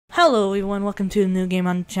Hello everyone, welcome to a new game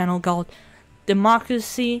on the channel called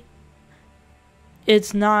Democracy.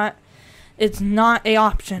 It's not a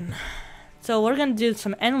option. So we're gonna do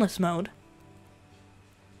some endless mode.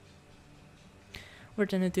 We're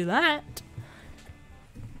gonna do that.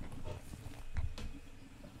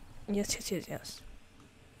 Yes.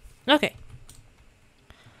 Okay.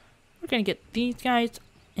 We're gonna get these guys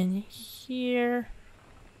in here.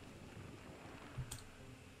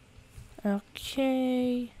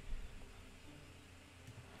 Okay.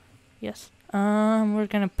 Yes. We're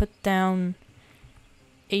gonna put down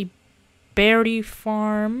a berry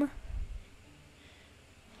farm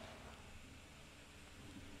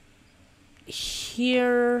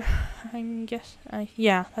here. I guess.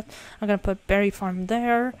 Yeah. I'm gonna put berry farm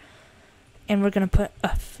there, and we're gonna put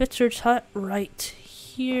a fisher's hut right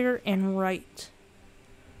here and right.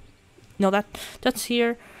 No, that's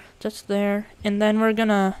here. That's there, and then we're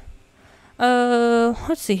gonna.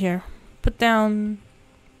 Let's see here. Put down.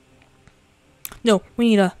 No,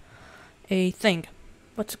 we need a thing.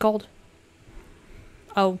 What's it called?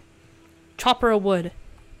 Oh, chopper of wood.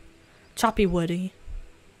 Choppy woody.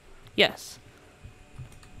 Yes.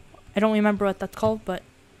 I don't remember what that's called, but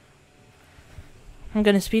I'm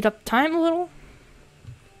gonna speed up time a little,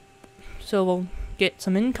 so we'll get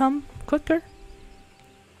some income quicker.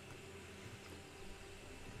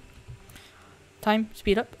 Time,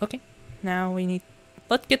 speed up. Okay. Now we need.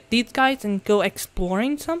 Let's get these guys and go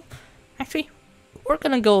exploring some. Actually, we're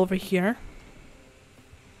gonna go over here.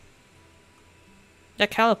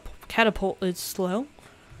 That catapult is slow.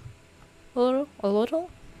 A little.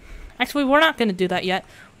 Actually, we're not gonna do that yet.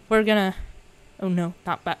 We're gonna. Oh no,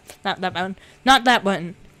 not that button. Not that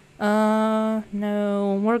button.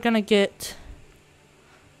 No, we're gonna get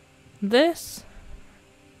this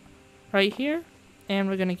right here, and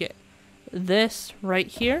we're gonna get this right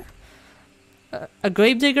here. A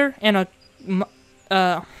gravedigger and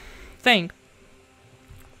a thing.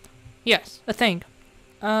 Yes, a thing.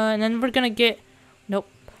 And then we're gonna get. Nope.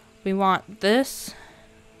 We want this.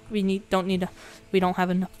 We don't have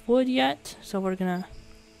enough wood yet, so we're gonna.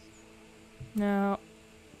 No.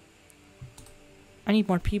 I need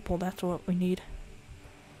more people. That's what we need.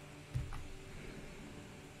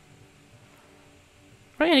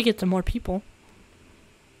 We're gonna get some more people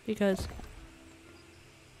because.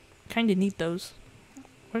 Kinda need those.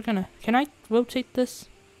 We're gonna. Can I rotate this?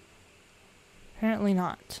 Apparently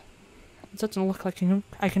not. It doesn't look like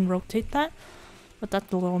I can rotate that, but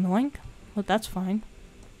that's a little annoying. But that's fine.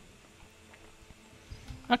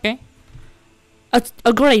 Okay.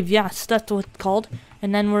 A grave, yes, that's what it's called.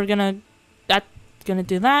 And then we're gonna. That's gonna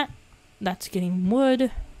do that. That's getting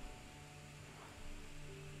wood.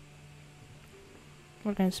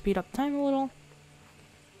 We're gonna speed up time a little.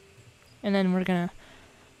 And then we're gonna.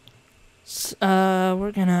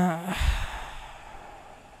 We're gonna.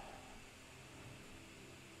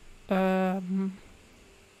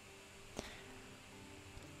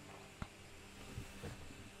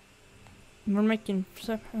 We're making.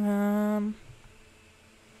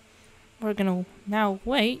 We're gonna now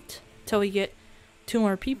wait till we get 2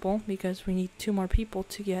 more people because we need 2 more people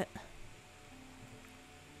to get.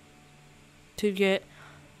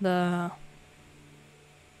 The.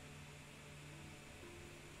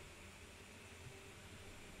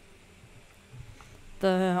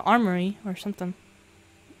 The armory or something.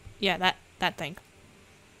 Yeah, that thing.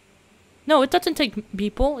 No, it doesn't take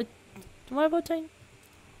people. What about saying?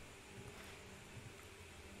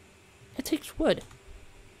 It takes wood.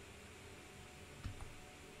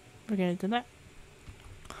 We're gonna do that.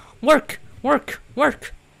 Work!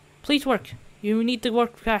 Please work. You need to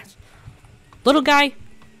work fast. Little guy,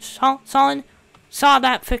 Solon, saw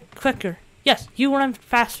that quicker. Yes, you run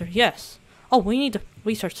faster. Yes. Oh, we need to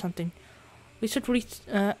research something. We should we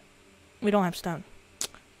don't have stone.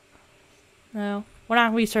 No, we're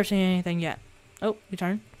not researching anything yet. Oh,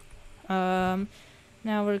 return. Now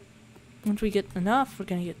once we get enough, we're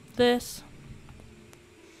gonna get this.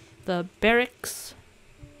 The barracks.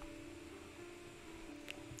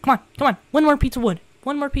 Come on. One more piece of wood.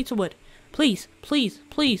 Please.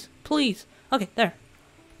 Okay, there.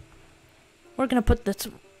 We're gonna put this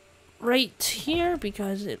right here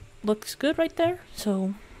because it looks good right there.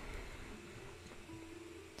 So.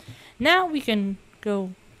 Now we can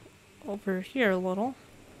go over here a little.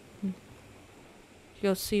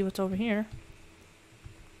 Go see what's over here.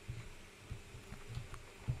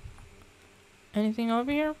 Anything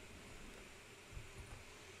over here?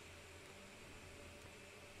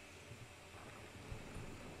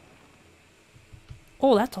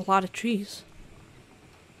 Oh, that's a lot of trees.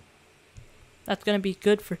 That's gonna be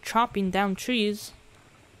good for chopping down trees.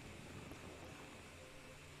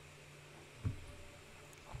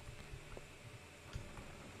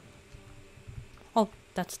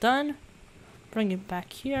 that's done. Bring it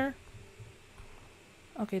back here.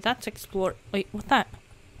 Okay, that's explore. Wait, what's that?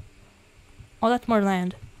 Oh, that's more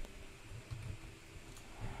land.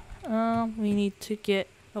 We need to get.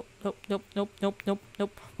 Nope, nope, nope, nope, nope, nope,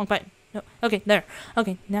 nope. Wrong button. No. Okay, there.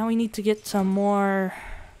 Okay, now we need to get some more.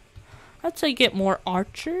 I'd say get more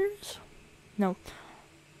archers. No.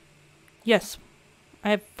 Yes,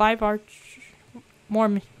 I have 5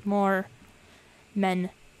 more men.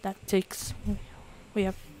 That takes. We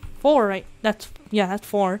have 4, right? That's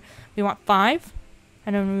 4. We want 5,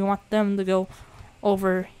 and then we want them to go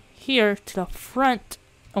over here to the front,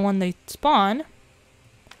 and when they spawn.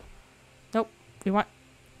 Nope. We want.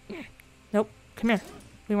 Nope. Come here.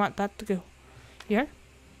 We want that to go here.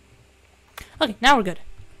 Okay, now we're good.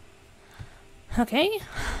 Okay.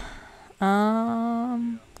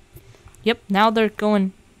 Yep. Now they're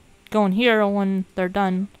going here when they're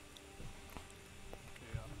done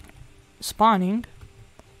spawning.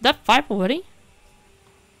 That 5 already?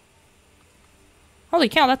 Holy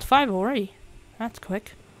cow! That's 5 already. That's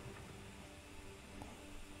quick.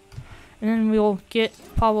 And then we'll get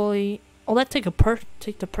probably. Oh, that take the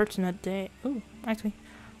person a day. Oh, actually,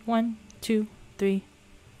 1, 2, 3,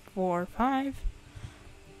 4, 5.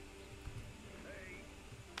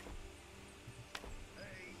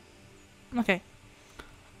 Okay.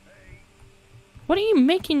 What are you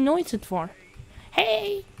making noises for?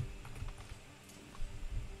 Hey!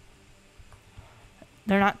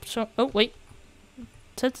 They're not so. Oh wait. It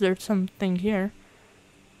says there's something here.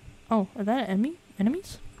 Oh, are that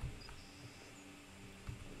enemies?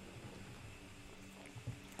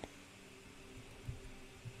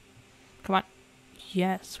 Come on.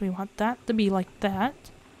 Yes, we want that to be like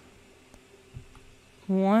that.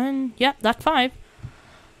 1. Yep, that's 5.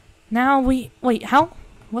 Now we wait. How?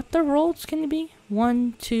 What the rolls can it be?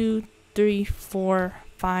 1, 2, 3, 4,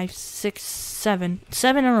 5, 6, 7.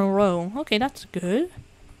 7 in a row. Okay, that's good.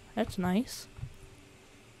 That's nice.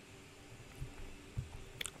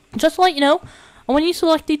 Just to let you know, when you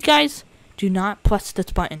select these guys, do not press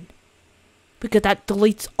this button, because that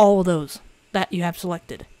deletes all of those that you have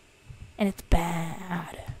selected. And it's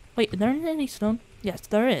bad. Wait, is there any stone? Yes,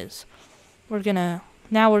 there is. Where is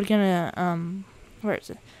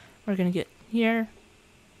it? We're gonna get here.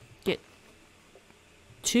 Get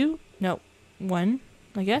 2? No, 1,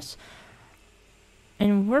 I guess.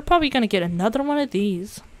 And we're probably gonna get another one of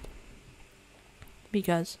these,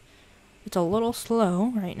 because it's a little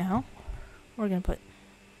slow right now. We're gonna put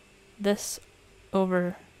this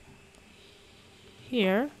over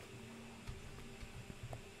here.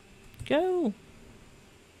 Go!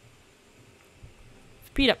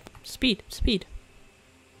 Speed up. Speed.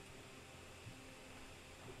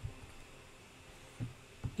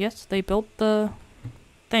 Yes, they built the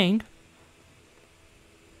thing.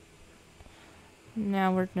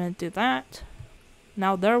 Now we're gonna do that.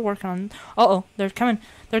 Now they're working on. Uh-oh, they're coming.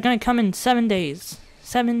 They're gonna come in 7 days.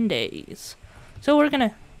 7 days. So I'm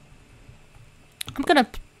gonna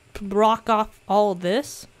block off all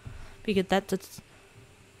this, because that's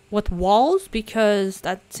with walls, because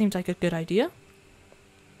that seems like a good idea.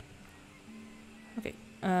 Okay,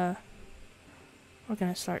 we're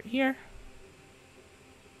gonna start here.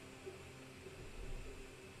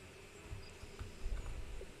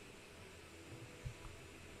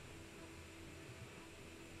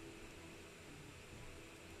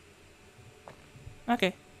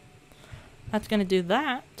 Okay, that's gonna do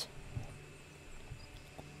that.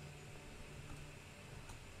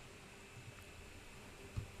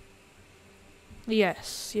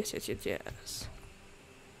 Yes.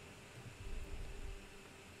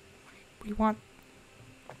 We want.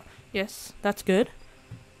 Yes, that's good.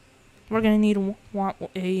 We're gonna want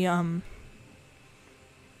a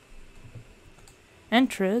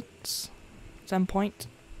entrance at some point.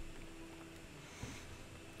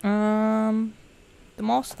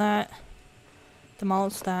 Demolish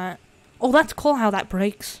that. Oh, that's cool how that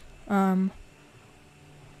breaks.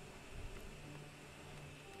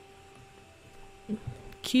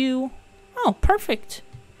 Q. Oh, perfect.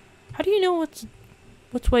 How do you know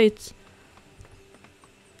which way it's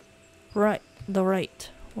right? The right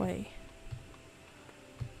way.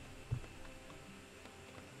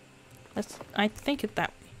 I think it that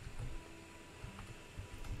way.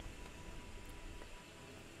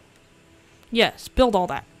 Yes, build all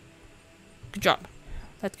that. Good job.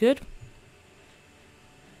 That's good.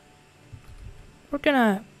 We're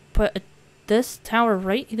gonna put this tower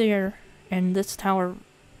right there and this tower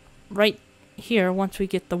right here once we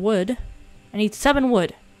get the wood. I need 7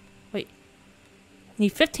 wood. Wait. I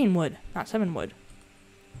need 15 wood, not 7 wood.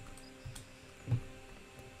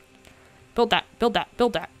 Build that.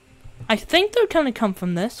 I think they're gonna come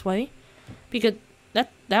from this way, because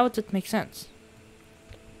that would just make sense.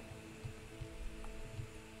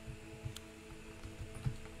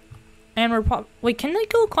 And we're wait, can they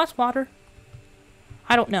go across water?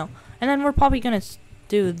 I don't know. And then we're probably gonna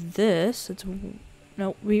do this. It's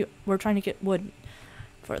no, we're trying to get wood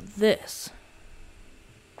for this.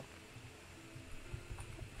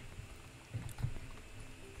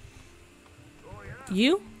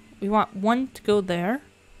 We want one to go there.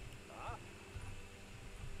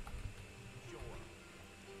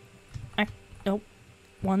 Nope.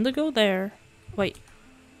 One to go there. Wait.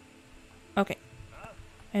 Okay.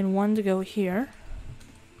 And one to go here.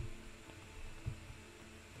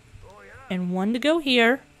 And one to go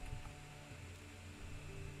here.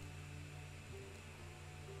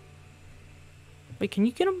 Wait, can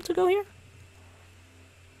you get them to go here?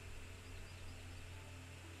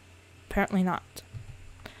 Apparently not.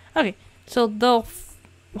 Okay, so they'll...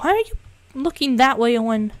 Why are you looking that way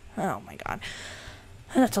when... Oh my god.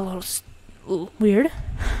 That's a little weird.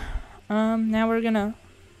 Now we're gonna...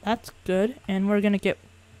 That's good. And we're gonna get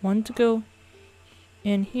one to go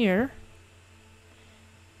in here.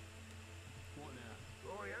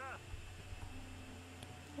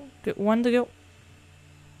 Get one to go...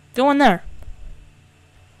 Go in there.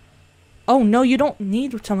 Oh, no, you don't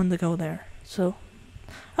need someone to go there. So...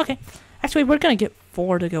 Okay. Actually, we're gonna get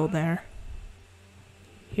 4 to go there.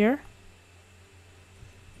 Here?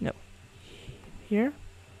 No. Here?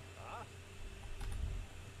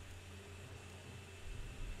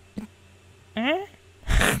 Eh?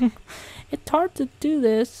 It's hard to do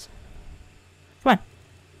this. Come on.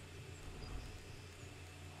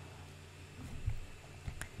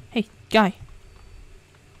 Hey, guy.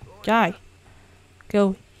 Guy.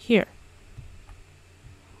 Go here.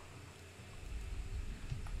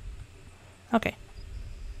 Okay.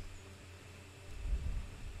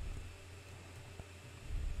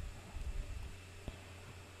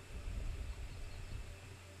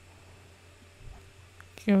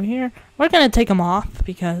 Go here. We're gonna take them off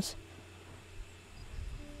because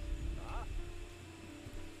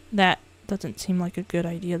that doesn't seem like a good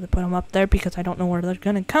idea to put them up there because I don't know where they're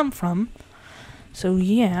gonna come from. So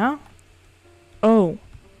yeah. Oh,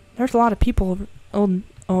 there's a lot of people over.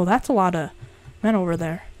 Oh, that's a lot of men over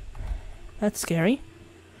there. That's scary.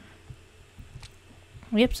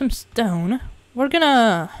 We have some stone. We're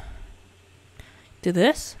gonna do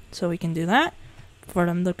this so we can do that for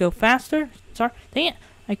them to go faster. Sorry, dang it!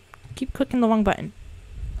 I keep clicking the wrong button.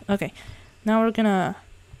 Okay, now we're gonna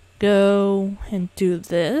go and do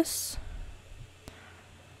this.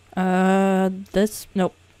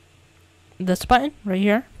 Nope. This button right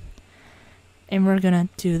here, and we're gonna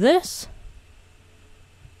do this.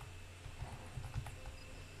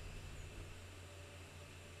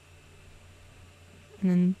 And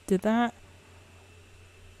then did that.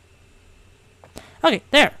 Okay,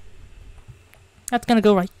 there. That's gonna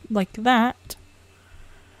go right like that.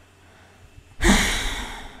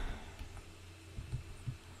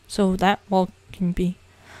 So that wall can be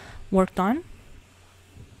worked on.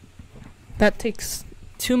 That takes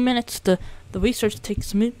 2 minutes to... The research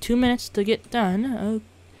takes 2 minutes to get done. Oh,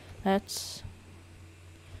 that's...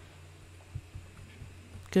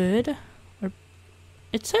 good.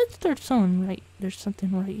 It says there's something right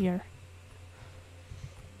here.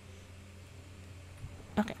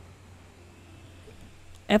 Okay.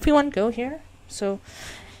 Everyone go here. So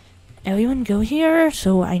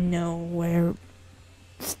I know where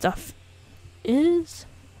stuff is.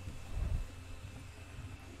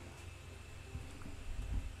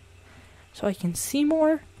 So I can see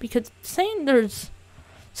more because it's saying there's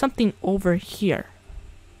something over here.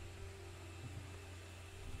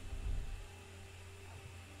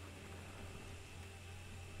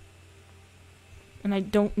 And I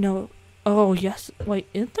don't know. Oh, yes. Wait,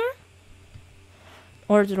 is there?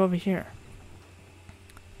 Or is it over here?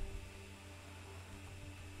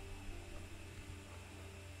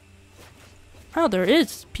 Oh, there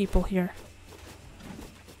is people here.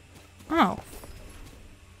 Oh.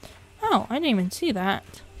 Oh, I didn't even see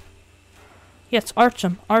that. Yes, arch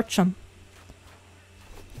 'em. Arch 'em.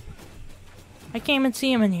 I can't even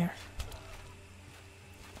see him in here.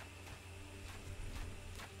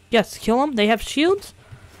 Yes, kill them. They have shields.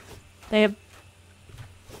 They have...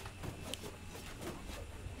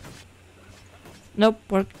 Nope,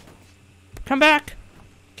 come back.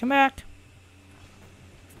 Come back.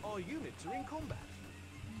 All units are in combat.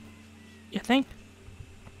 You think?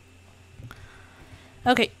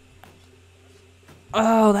 Okay.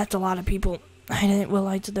 Oh, that's a lot of people. I didn't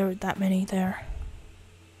realize there were that many there.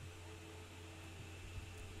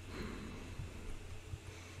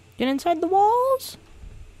 Get inside the walls.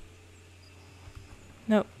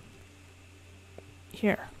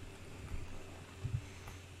 here.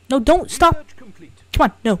 No, don't stop. Research complete. Come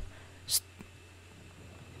on, no.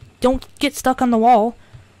 Don't get stuck on the wall.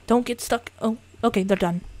 Don't get stuck. Oh, okay, they're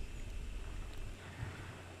done.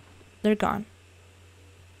 They're gone.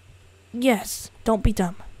 Yes, don't be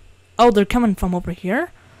dumb. Oh, they're coming from over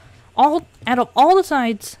here. Out of all the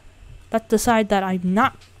sides, that's the side that I'm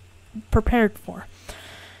not prepared for.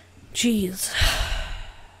 Jeez.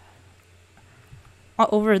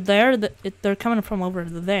 Over there, they're coming from over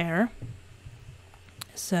there.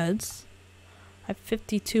 It says I have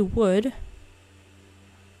 52 wood.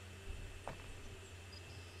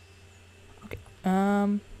 Okay.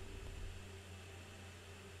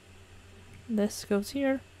 This goes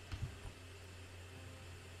here.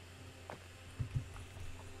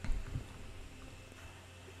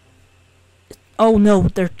 Oh no,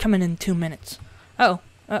 they're coming in 2 minutes. Uh-oh,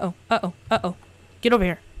 uh-oh, uh-oh, uh-oh. Get over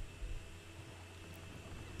here.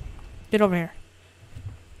 Get over here.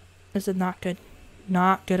 This is not good.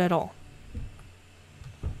 Not good at all.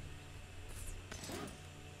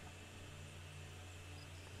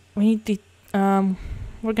 We need to,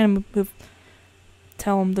 we're gonna move,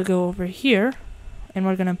 tell them to go over here, and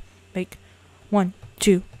we're gonna make 1,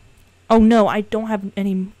 2. Oh no, I don't have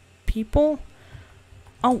any people.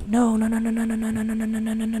 Oh no, no, no, no, no, no, no, no, no, no, no,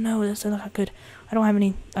 no, no, no, no, this is not good. I don't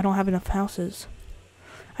have enough houses.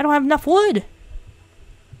 I don't have enough wood.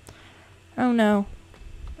 Oh no.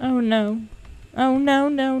 Oh no. Oh no,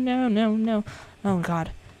 no, no, no, no. Oh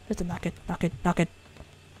god. This is not good, not good, not good.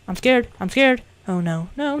 I'm scared, I'm scared. Oh no,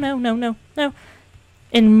 no, no, no, no, no.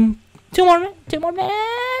 In 2 more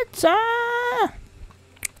minutes. Ah!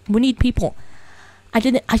 We need people. I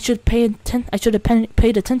should have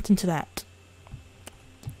paid attention to that.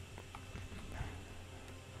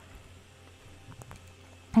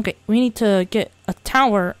 Okay, we need to get a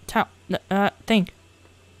tower thing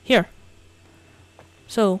here,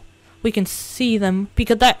 so we can see them,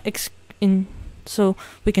 because so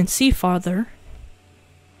we can see farther.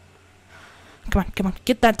 Come on,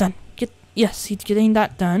 get that done. Yes, he's getting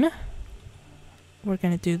that done. We're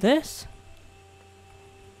gonna do this.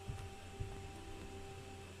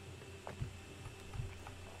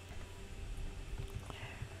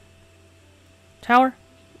 Tower.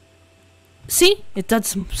 See? It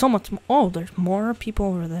does so much more. Oh, there's more people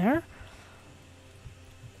over there.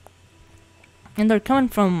 And they're coming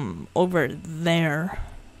from over there.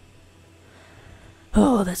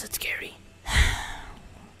 Oh, this is scary.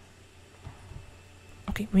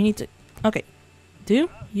 Okay, we need to... Okay. You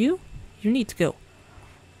need to go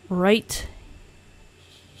right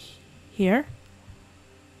here.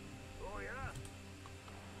 Oh yeah.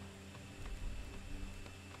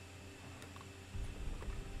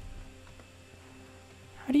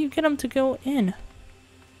 How do you get them to go in?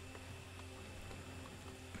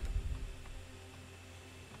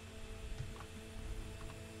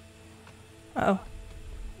 Uh-oh.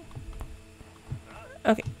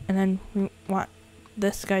 Okay, and then we want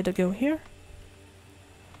this guy to go here.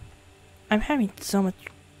 I'm having so much...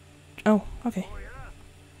 Oh, okay. Oh yeah.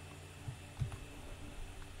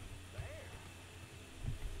 There.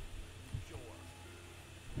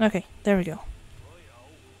 Sure. Okay, there we go. Righto.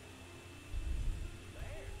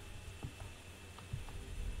 There.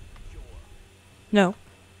 Sure. No,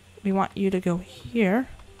 we want you to go here.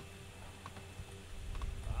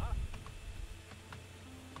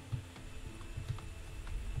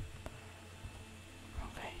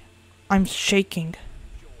 Okay, I'm shaking.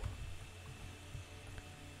 Sure.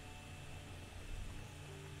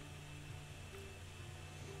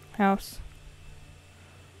 House.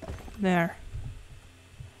 There.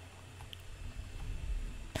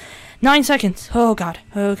 9 seconds. Oh god.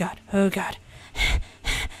 Oh god. Oh god.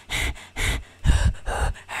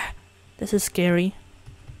 This is scary.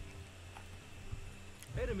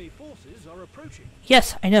 Enemy forces are approaching.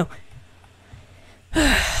 Yes, I know.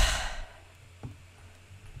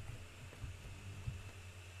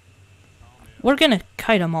 We're gonna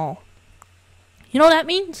kite them all. You know what that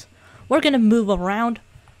means? We're gonna move around,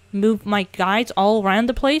 move my guys all around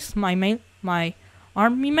the place. My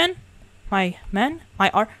army men,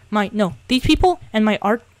 these people and my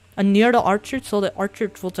near the archers, so the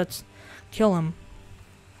archers will just kill them.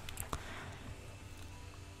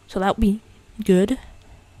 So that would be good.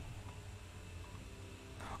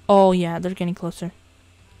 Oh yeah, they're getting closer.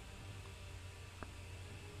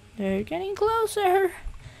 They're getting closer.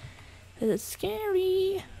 This is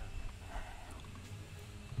scary.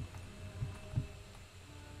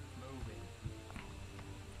 Moving.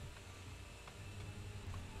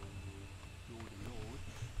 Lord.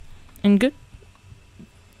 And good.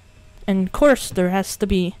 And of course, there has to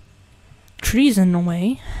be trees in the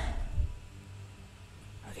way.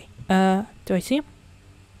 Do I see him?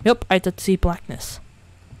 Yep, I did see blackness.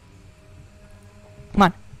 Come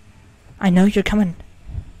on. I know you're coming.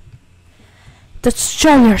 Just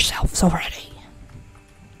show yourselves already.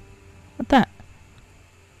 What that?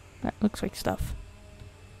 That looks like stuff.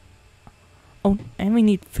 Oh, and we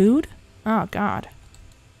need food? Oh, God.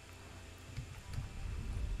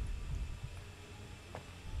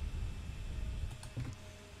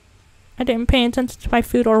 I didn't pay attention to my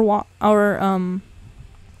food or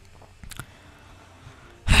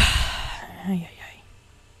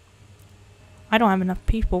I don't have enough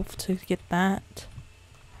people to get that.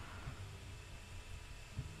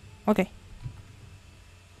 Okay.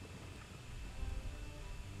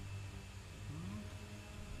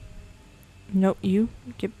 No, you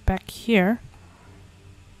get back here.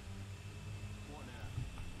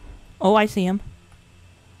 Oh, I see him.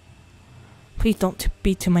 Please don't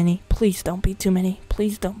be too many. Please don't be too many.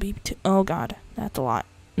 Please don't be too... Oh, God. That's a lot.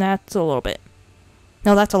 That's a little bit.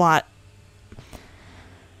 No, that's a lot.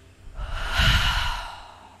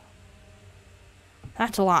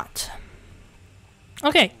 That's a lot.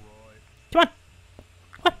 Okay. Come on.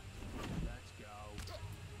 Come on.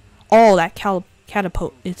 Oh, that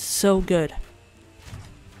catapult is so good.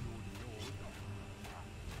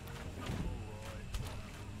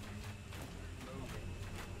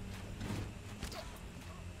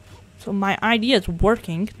 So my idea is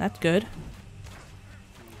working. That's good.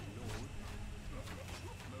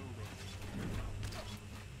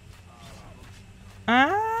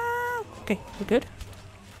 Okay, we're good.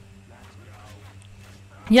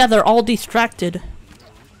 Yeah, they're all distracted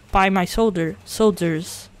by my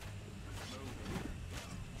soldiers.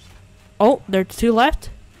 Oh, there's 2 left.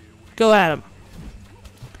 Go at them.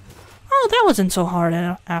 Oh, that wasn't so hard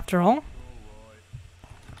after all.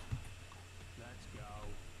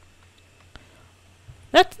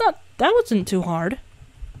 That wasn't too hard.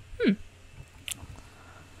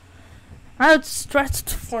 I was stressed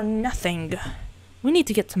for nothing. We need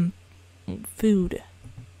to get some food.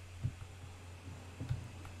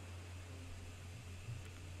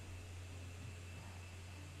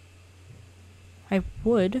 I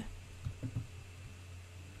would.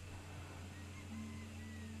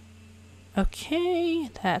 Okay,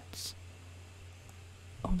 that's...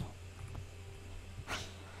 Oh no.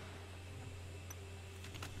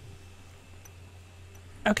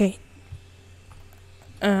 Okay.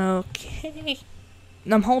 Okay.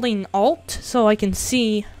 I'm holding Alt so I can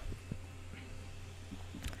see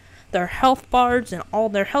their health bars, and all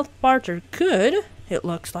their health bars are good, it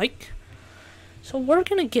looks like. So we're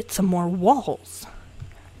gonna get some more walls.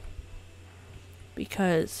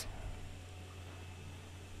 Because...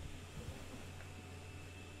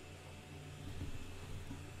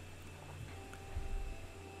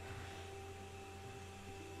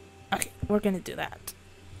 Okay, we're gonna do that.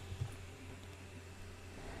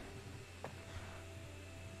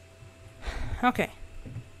 Okay.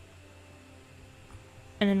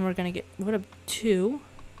 And then we're gonna get rid of 2.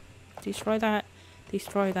 Destroy that.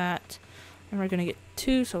 Destroy that. And we're gonna get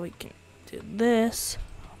 2 so we can do this.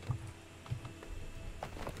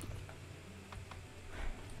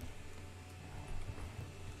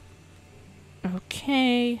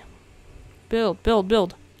 Okay. Build, build,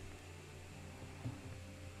 build.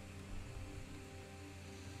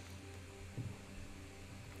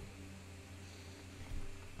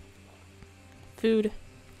 Food.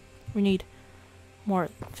 We need more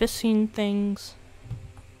fishing things.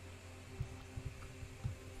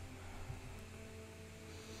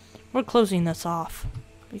 We're closing this off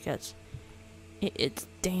because it's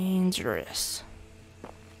dangerous.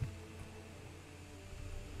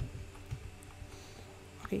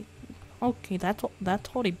 Okay, okay, that's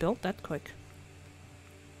already built. That's quick.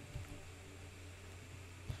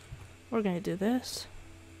 We're gonna do this.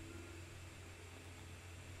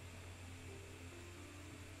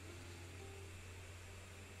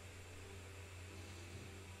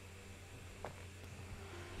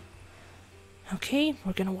 Okay,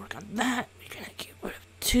 we're gonna work on that. We're gonna get rid of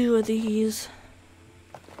 2 of these.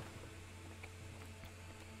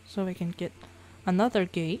 So we can get another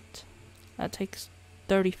gate. That takes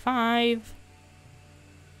 35.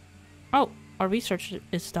 Oh, our research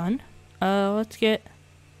is done. Let's get...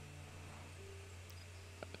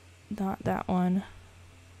 Not that one.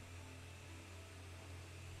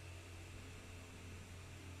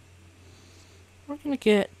 We're gonna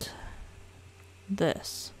get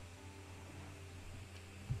this.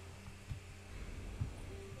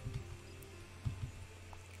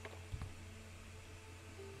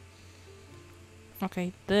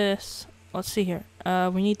 Okay, this, let's see here.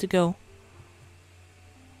 We need to go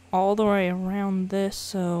all the way around this,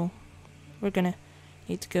 so we're gonna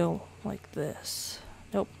Need to go like this.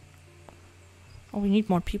 Nope. Oh, we need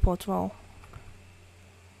more people as well.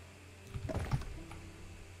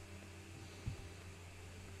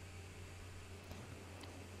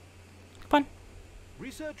 Fun.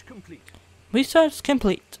 Research complete. Research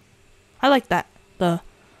complete. I like that. The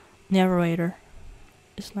narrator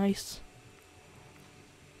is nice.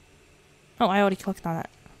 Oh, I already clicked on that.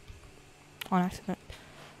 On accident.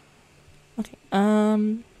 Okay,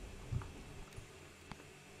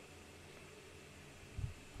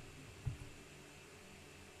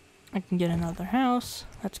 I can get another house.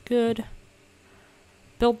 That's good.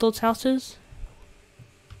 Build those houses.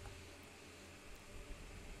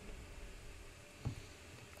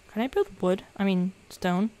 Can I build wood? I mean,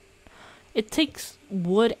 stone. It takes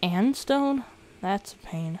wood and stone? That's a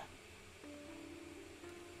pain.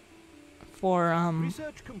 For,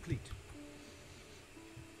 Research complete.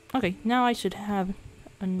 Okay, now I should have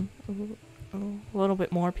a little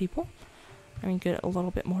bit more people. I mean, get a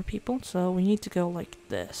little bit more people. So we need to go like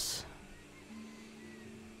this.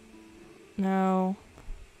 No.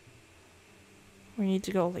 We need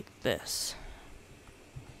to go like this.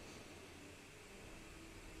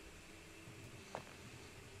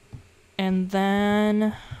 And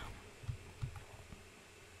then...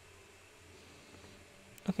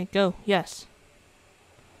 Okay, go. Yes.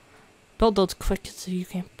 Build those quick so you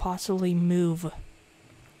can possibly move.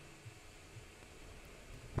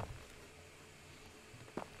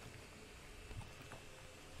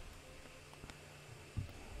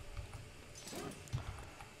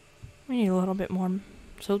 We need a little bit more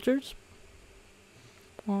soldiers.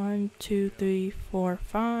 1, 2, 3, 4,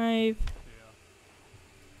 5.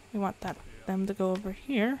 We want them to go over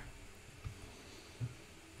here.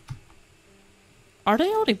 Are they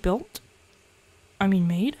already built? I mean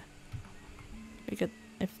made? Because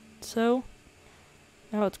if so,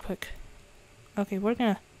 now it's quick. Okay, we're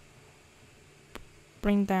gonna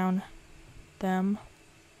bring down them.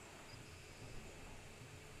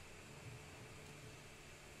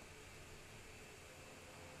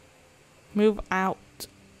 Move out.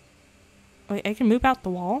 Wait, I can move out the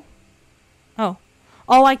wall? Oh.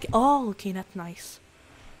 Oh, oh, okay, that's nice.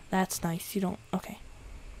 That's nice. You don't, okay.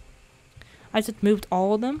 I just moved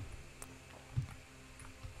all of them.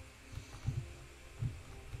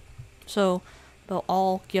 So, they'll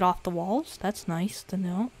all get off the walls. That's nice to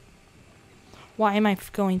know. Why am I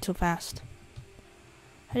going so fast?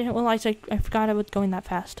 I didn't realize I forgot I was going that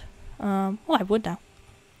fast. Oh, I would now.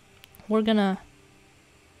 We're gonna...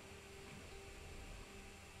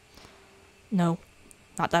 No.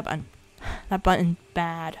 Not that button. That button,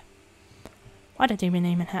 bad. Why did they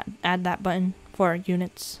rename and add that button for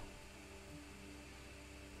units?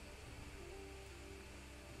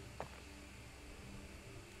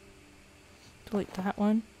 Delete that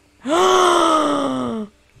one. No!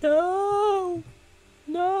 No!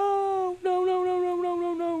 No! No! No! No! No!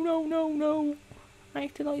 No! No! No! No! No! I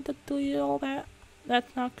accidentally deleted all that.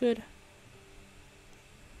 That's not good.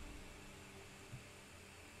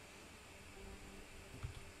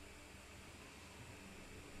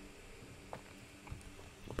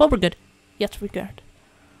 But we're good. Yes, we're good.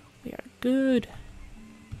 We are good.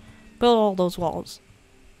 Build all those walls.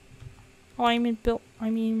 Oh, I mean built. I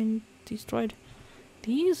mean destroyed.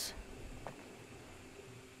 These?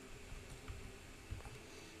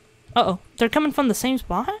 Uh-oh. They're coming from the same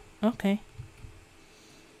spot? Okay.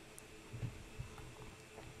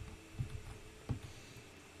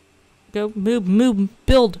 Go, move,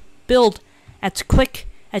 build as quick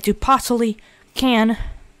as you possibly can.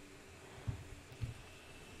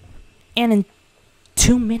 And in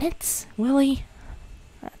 2 minutes? Really?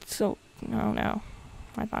 That's so... No.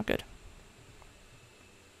 That's not good.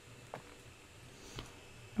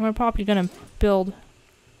 And we're probably gonna build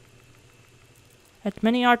as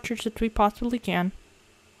many archers as we possibly can.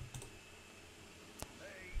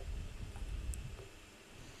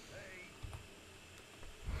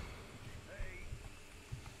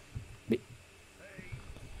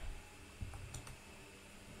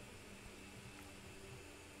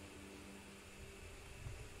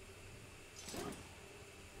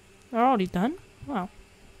 They're already done? Wow.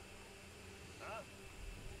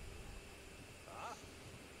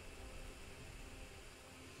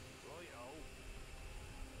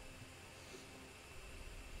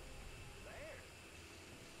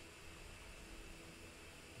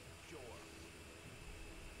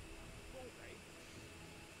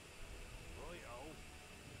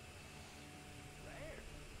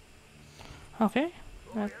 Okay,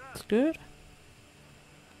 that's good.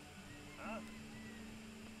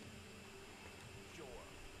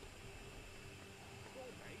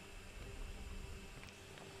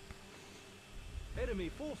 Enemy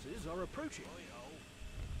Enemy forces are approaching.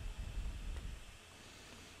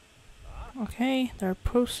 Okay, they're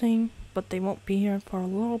approaching, but they won't be here for a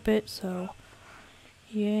little bit, so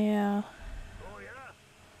yeah.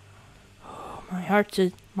 Oh, my heart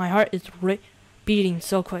is beating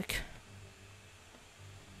so quick.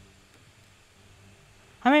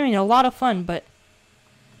 I'm having a lot of fun, but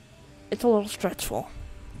it's a little stressful.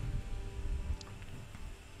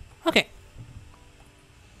 Okay.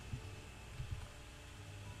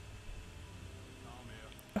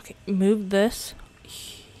 Okay, move this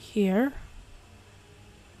here.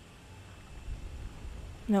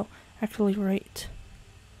 No, actually right.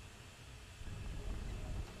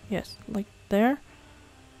 Yes, like there.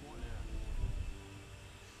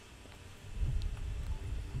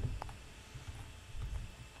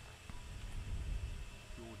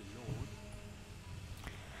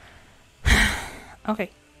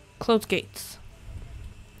 Okay, close gates.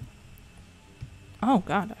 Oh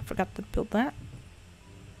god, I forgot to build that.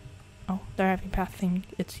 Oh, they're having pathing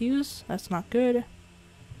its use. That's not good.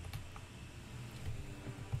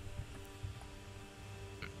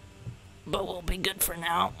 But we'll be good for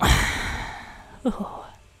now.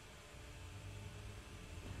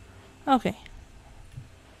 Okay.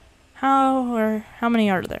 How many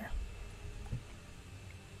are there?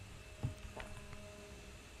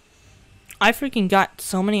 I freaking got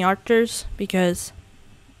so many archers because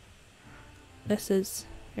this is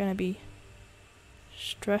gonna be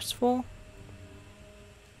stressful.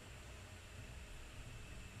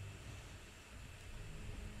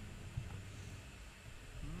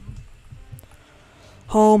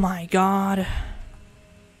 Oh my god.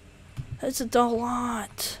 That's a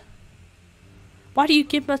lot. Why do you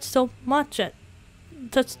give us so much at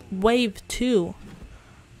that's wave 2?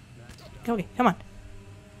 Okay, come on.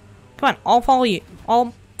 Come on, I'll follow you.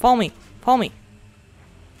 All follow me. Follow me.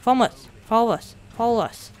 Follow us. Follow us. Follow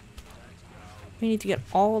us. We need to get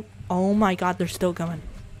all. Oh my god, they're still coming.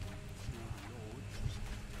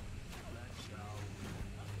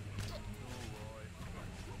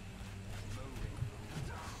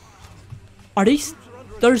 Are these?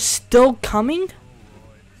 They're still coming?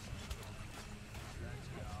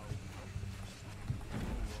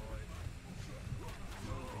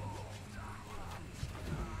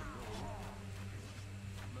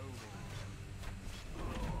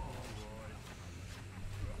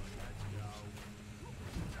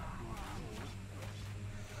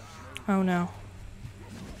 Oh no.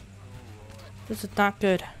 This is not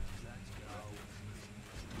good.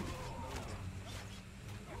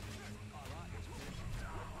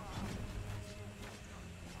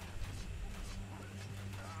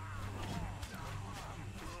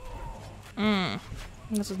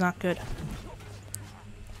 This is not good.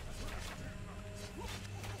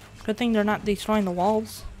 Good thing they're not destroying the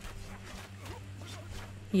walls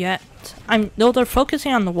yet. No, they're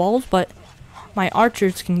focusing on the walls, but my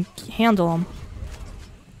archers can handle them.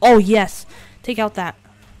 Oh yes, take out that.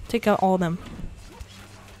 Take out all of them.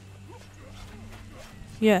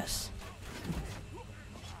 Yes.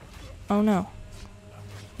 Oh no.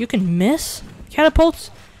 You can miss?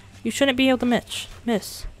 Catapults? You shouldn't be able to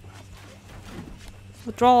miss.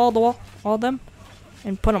 Withdraw all of them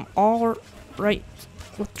and put them all right.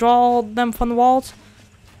 Withdraw all them from the walls.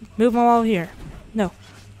 Move them all here. No.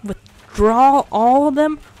 Withdraw all of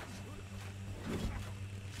them.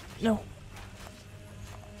 No.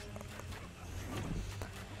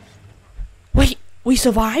 Wait, we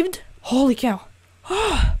survived? Holy cow.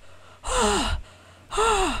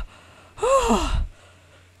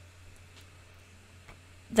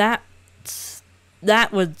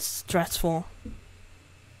 That was stressful.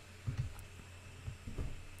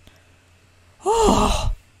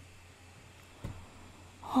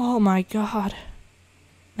 Oh my god.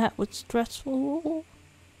 That was stressful.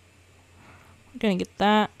 We're gonna get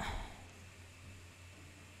that.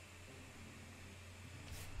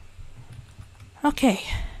 Okay.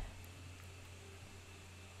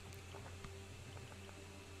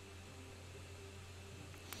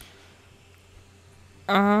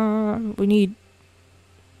 We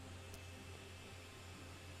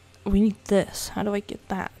need this. How do I get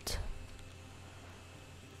that?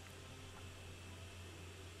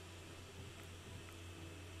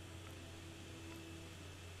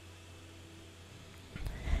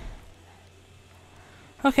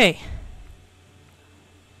 Okay.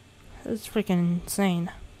 This is freaking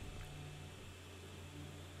insane.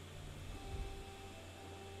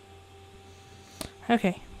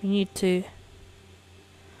 Okay, we need to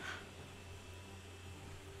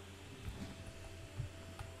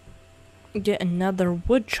get another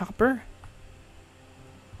wood chopper.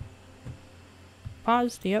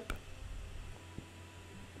 Pause, yep.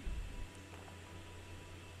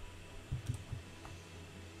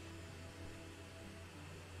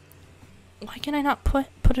 Why can I not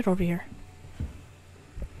put it over here?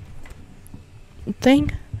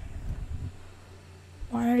 Thing?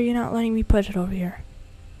 Why are you not letting me put it over here?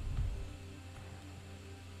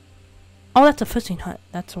 Oh, that's a fishing hut.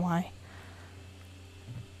 That's why.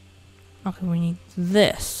 Okay, we need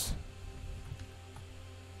this.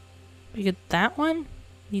 We get that one.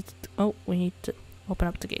 We need to open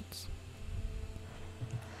up the gates.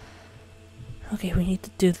 Okay, we need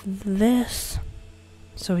to do this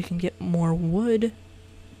so we can get more wood.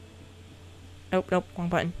 Oh, nope, wrong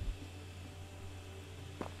button.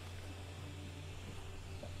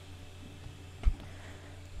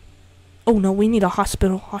 Oh no, we need a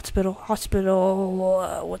hospital. Hospital.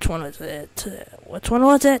 Which one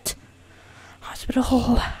was it?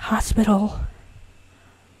 Hospital.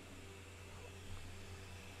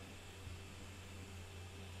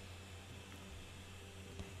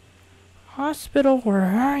 Hospital, where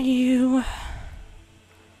are you?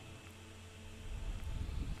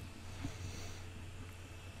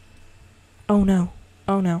 Oh no.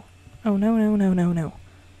 Oh no. Oh no.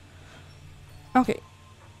 Okay.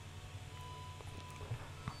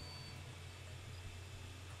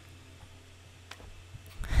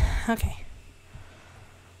 Okay.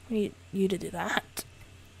 We need you to do that.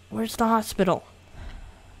 Where's the hospital?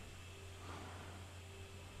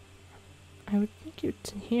 I would think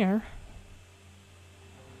it's in here.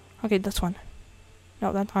 Okay, this one.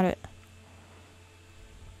 No, that's not it.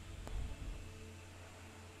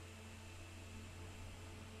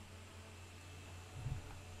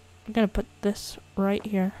 I'm gonna put this right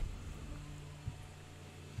here.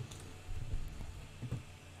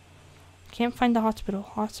 Can't find the hospital.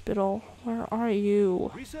 Hospital, where are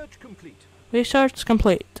you? Research complete. Research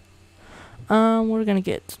complete. We're gonna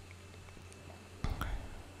get.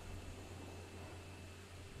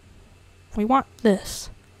 We want this.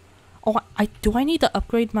 Oh, do I need to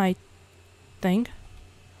upgrade my thing?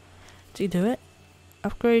 Do you do it?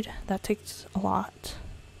 Upgrade. That takes a lot.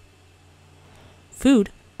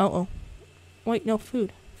 Food. Oh. Wait, no,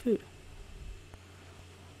 food. Food.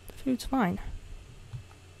 The food's fine.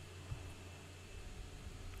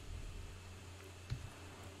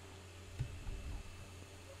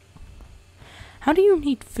 How do you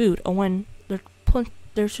need food when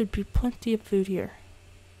there should be plenty of food here?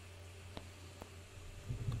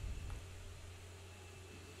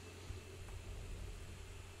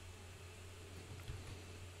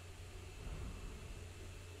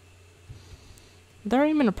 Is there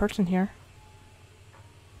even a person here?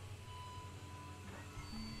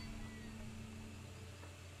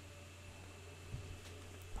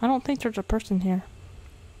 I don't think there's a person here.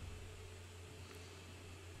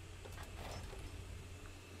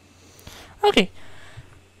 Okay.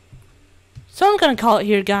 So I'm gonna call it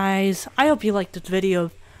here, guys. I hope you liked this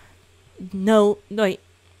video. No, wait.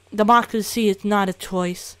 Democracy is not a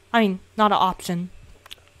choice. I mean, not an option.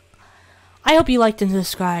 I hope you liked and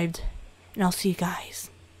subscribed. And I'll see you guys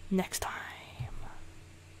next time.